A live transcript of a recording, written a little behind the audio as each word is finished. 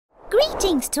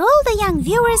Greetings to all the young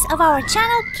viewers of our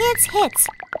channel Kids Hits.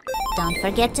 Don't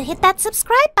forget to hit that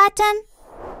subscribe button.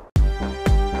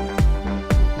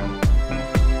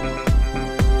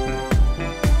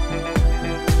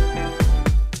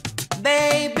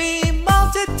 Baby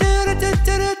multitude,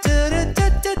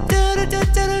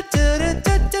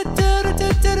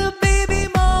 baby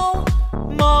mo,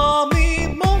 mommy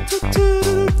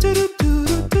multitude,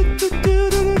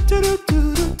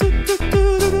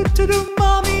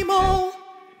 mommy mo,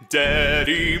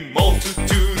 daddy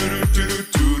multitude,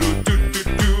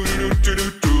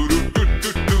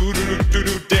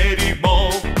 daddy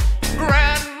mo,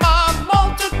 grandma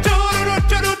multitude,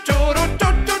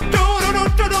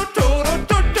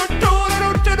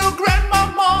 grandma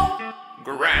mo,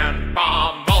 grandpa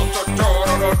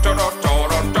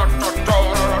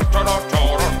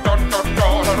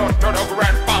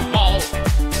grandpa mo,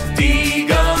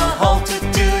 diga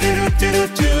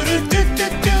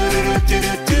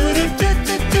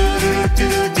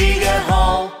diga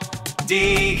hole,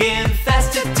 digging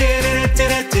faster,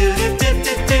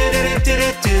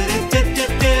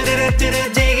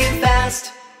 digging fast.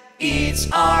 It's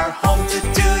our home.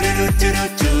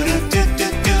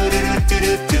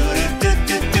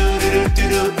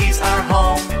 It's our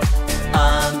home.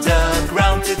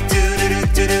 Underground. Underground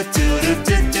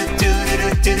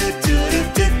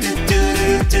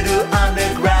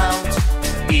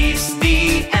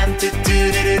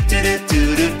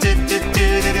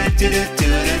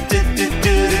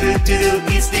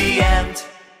is the end. It's the end.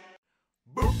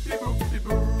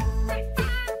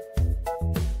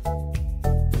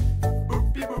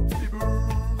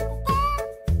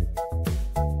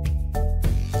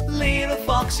 Little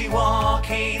Foxy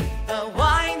walking a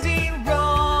winding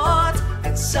road,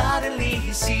 and suddenly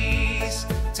he sees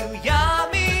two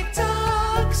yummy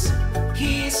ducks.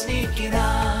 He's sneaking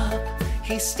up,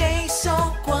 he stays so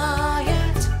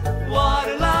quiet. What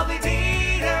a lovely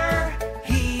dinner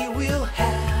he will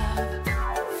have.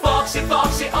 Foxy,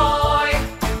 Foxy, oi,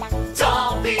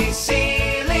 don't be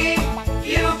silly.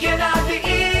 You cannot be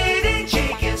eating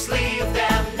chickens, leave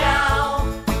them now.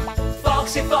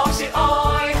 Foxy, Foxy,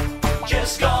 oi,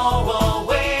 just go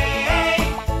away.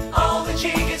 All the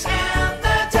chickens and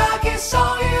the duckies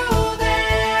saw you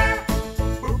there.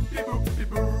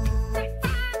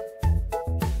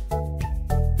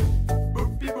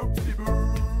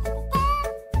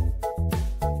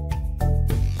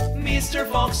 Mr.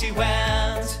 Foxy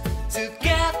went to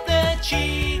get the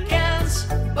chickens,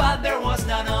 but there was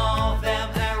none of them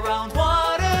around.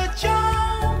 What a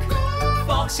joke!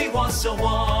 Foxy was so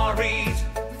worried.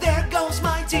 There goes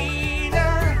my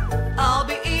dinner. I'll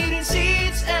be eating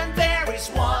seeds and berries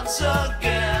once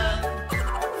again.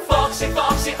 Foxy,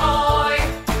 Foxy, oi,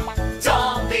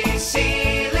 don't be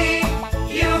silly.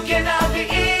 You cannot be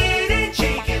eating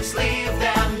chickens, leave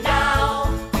them now.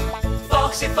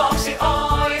 Foxy, Foxy,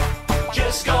 oi,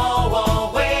 just go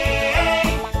away.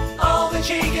 All the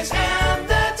chickens and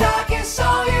the duckies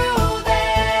saw you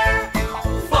there.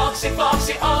 Foxy,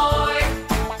 Foxy, oi,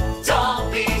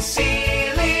 don't be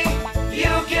silly.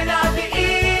 You cannot be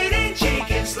eating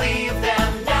chickens, leave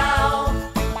them now.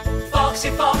 Foxy,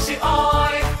 Foxy,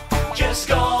 oi, just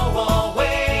go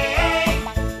away.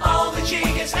 All the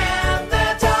chickens and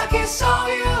the duckies saw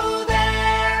you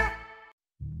there.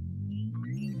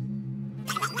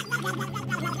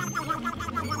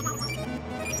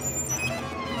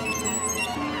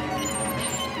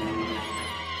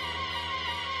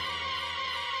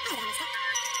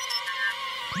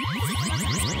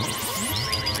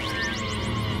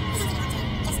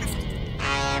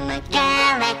 I'm a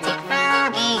galactic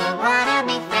froggy, you wanna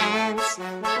be friends?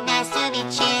 Nice to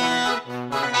meet you,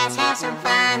 let's have some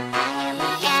fun. I am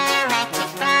a galactic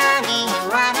froggy, you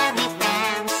wanna be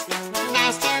friends?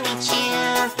 Nice to meet you,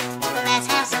 let's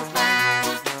have some fun.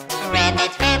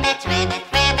 Ribbit, ribbit, ribbit,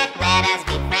 ribbit, let us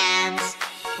be friends.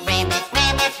 Ribbit,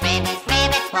 ribbit, ribbit,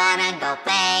 ribbit, wanna go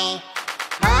play.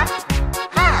 Hop,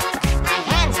 hop, my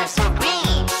hands are so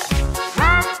green.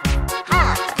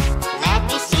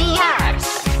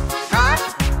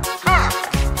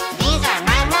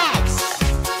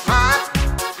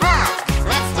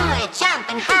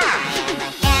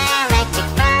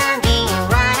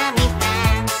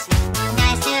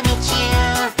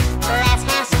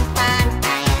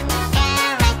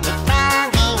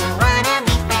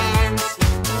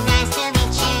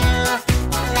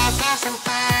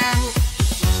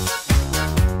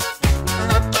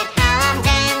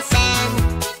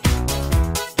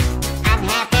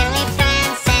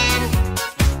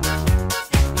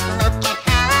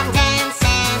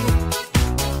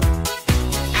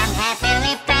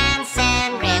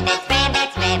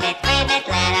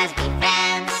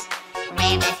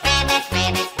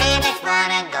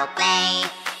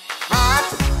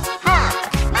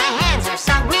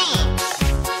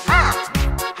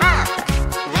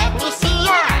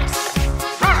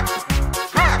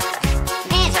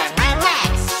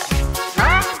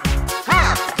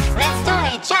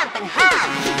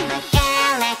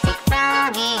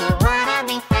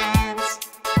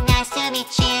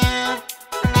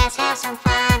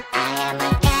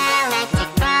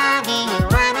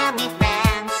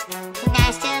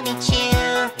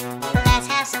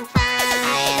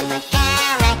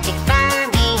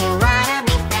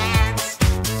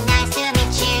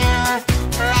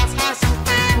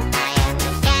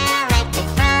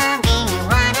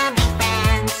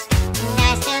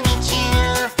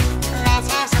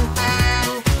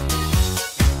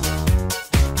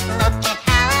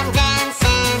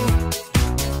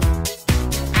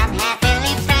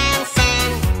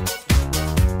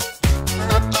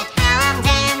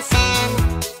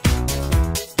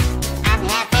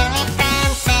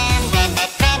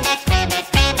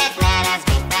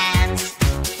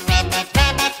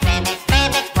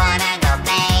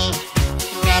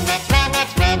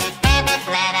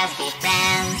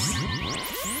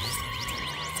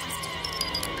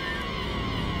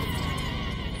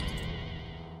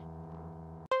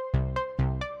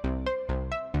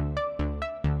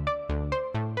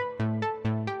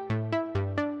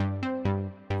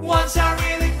 Once I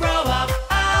really grow up,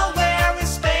 I'll wear a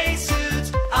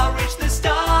spacesuit. I'll reach the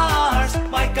stars.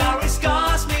 My car is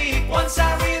cosmic. Once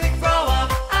I really grow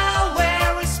up, I'll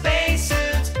wear a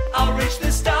spacesuit. I'll reach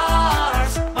the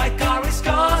stars. My car is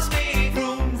cosmic.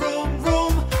 Vroom, vroom,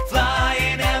 vroom,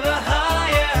 flying ever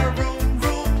higher. Vroom,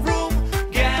 vroom, vroom,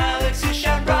 galaxies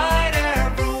shine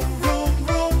brighter. Vroom, vroom,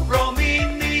 vroom,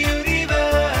 roaming the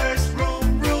universe.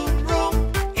 Vroom, vroom, vroom,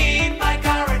 in my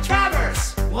car I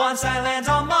traverse. Once I land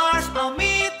on Mars, I'll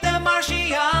meet the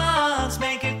Martians.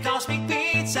 Make a cosmic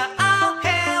pizza, I'll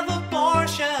have a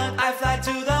portion. I fly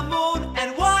to the moon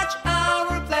and watch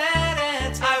our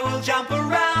planet. I will jump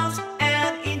around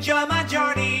and enjoy my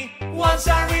journey. Once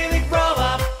I really grow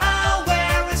up, I'll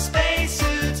wear a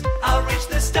spacesuit. I'll reach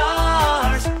the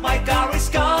stars. My car is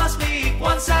cosmic.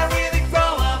 Once I really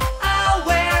grow up, I'll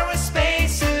wear a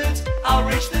spacesuit. I'll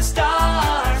reach the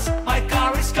stars. My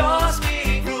car is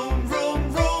cosmic. Vroom, vroom,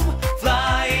 vroom,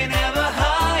 flying ever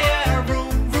higher.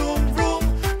 Vroom, vroom, vroom,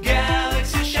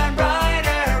 galaxies shine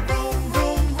brighter. Vroom,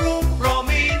 vroom, vroom,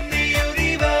 roaming the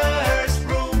universe.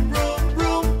 Vroom, vroom,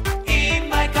 vroom, in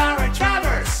my car I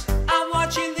traverse. I'm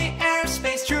watching the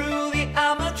airspace, truly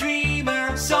I'm a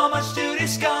dreamer. So much to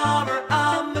discover,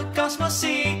 I'm a cosmos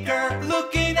seeker.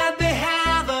 Looking at the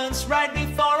heavens right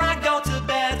before I go to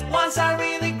bed. Once I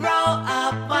really grow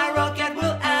up, my rocket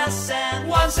will ascend.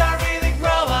 Once I really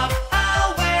grow up,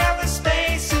 I'll wear a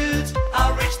spacesuit.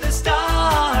 I'll reach the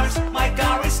stars. My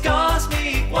car is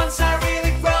cosmic. Once I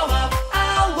really grow up,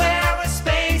 I'll wear a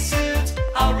spacesuit.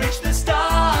 I'll reach the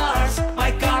stars.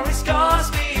 My car is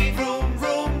cosmic. Vroom,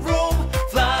 vroom, vroom,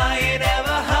 flying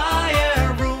ever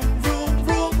higher. Vroom, vroom,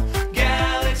 vroom,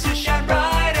 galaxies shine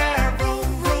brighter. Vroom,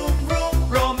 vroom, vroom,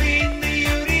 roaming the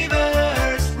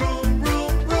universe. Vroom,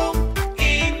 vroom, vroom,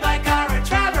 in my car I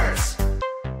traverse.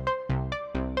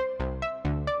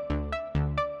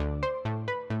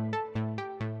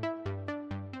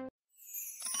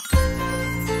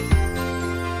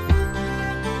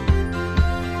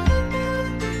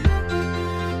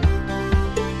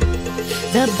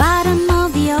 The bottom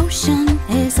of the ocean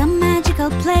is a magical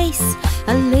place.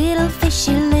 A little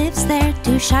fishy lives there,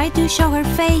 too shy to show her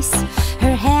face.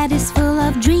 Her head is full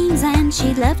of dreams and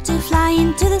she'd love to fly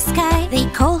into the sky. They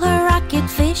call her Rocket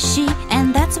Fishy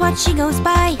and that's what she goes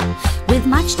by. With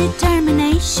much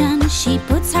determination, she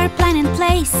puts her plan in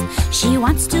place. She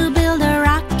wants to build a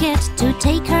rocket to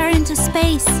take her into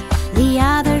space. The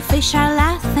other fish are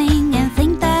laughing and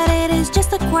think that it is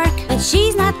just a quirk, but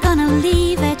she's not gonna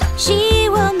leave it, she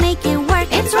will make it work.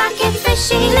 It's Rocket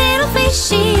Fishy, little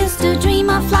fishy used to dream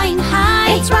of flying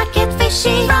high. It's Rocket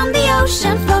Fishy, from the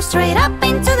ocean flows straight up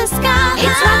into the sky.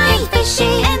 It's Rocket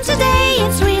Fishy, and today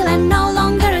it's real and no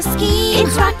longer a scheme.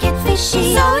 It's Rocket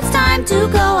Fishy, so it's time to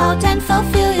go out and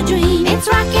fulfill your dream. It's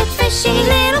Rocket Fishy,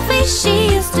 little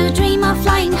fishy used to dream of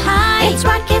flying high. It's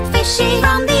Rocket Fishy,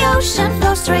 from the ocean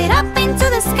flows straight up into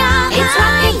the sky. It's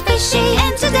Rocket Fishy,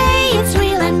 and today it's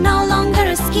real and no longer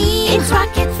a scheme. It's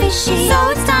Rocket Fishy, so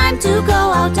it's time to go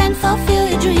out and fulfill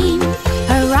your dream.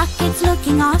 Her rocket's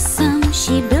looking awesome,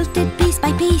 she built it piece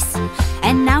by piece,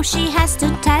 and now she has to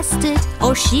test it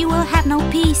or she will have no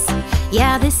peace.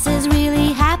 Yeah, this is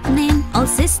really happening, all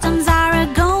systems are a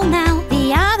go now.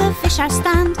 The other fish are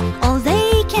stunned, all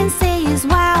they can say is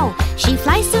wow. She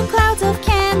flies to clouds of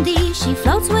candy, she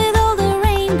floats with all the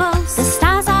rainbows. The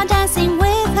stars are dancing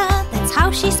with her, that's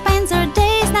how she spends her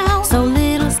days now. So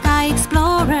little sky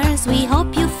explorers, we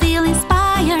hope you feel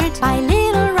inspired by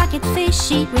little Rocket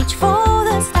Fishy. Reach for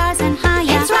the stars and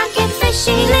higher. It's Rocket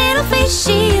Fishy, little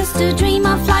fishy used to dream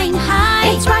of flying high.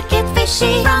 It's Rocket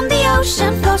Fishy, from the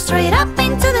ocean flows straight up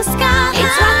into the sky.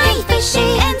 It's Rocket Fishy,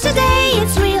 and today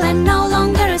it's real and no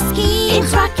longer a scheme.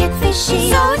 It's Rocket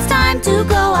Fishy, so it's time to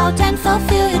go out and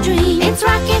fulfill your dream. It's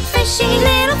Rocket Fishy,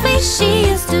 little fishy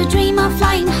used to dream of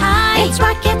flying high. It's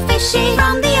Rocket Fishy,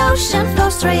 from the ocean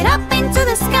flows straight up into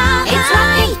the sky. It's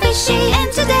Rocket Fishy,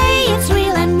 and today it's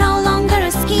real and no longer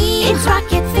a scheme. It's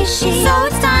Rocket Fishy, so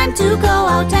it's time to go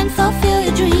out and fulfill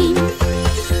your dream.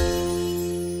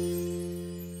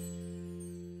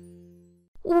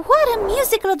 What a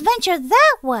musical adventure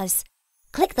that was!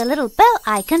 Click the little bell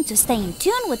icon to stay in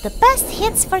tune with the best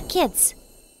hits for kids.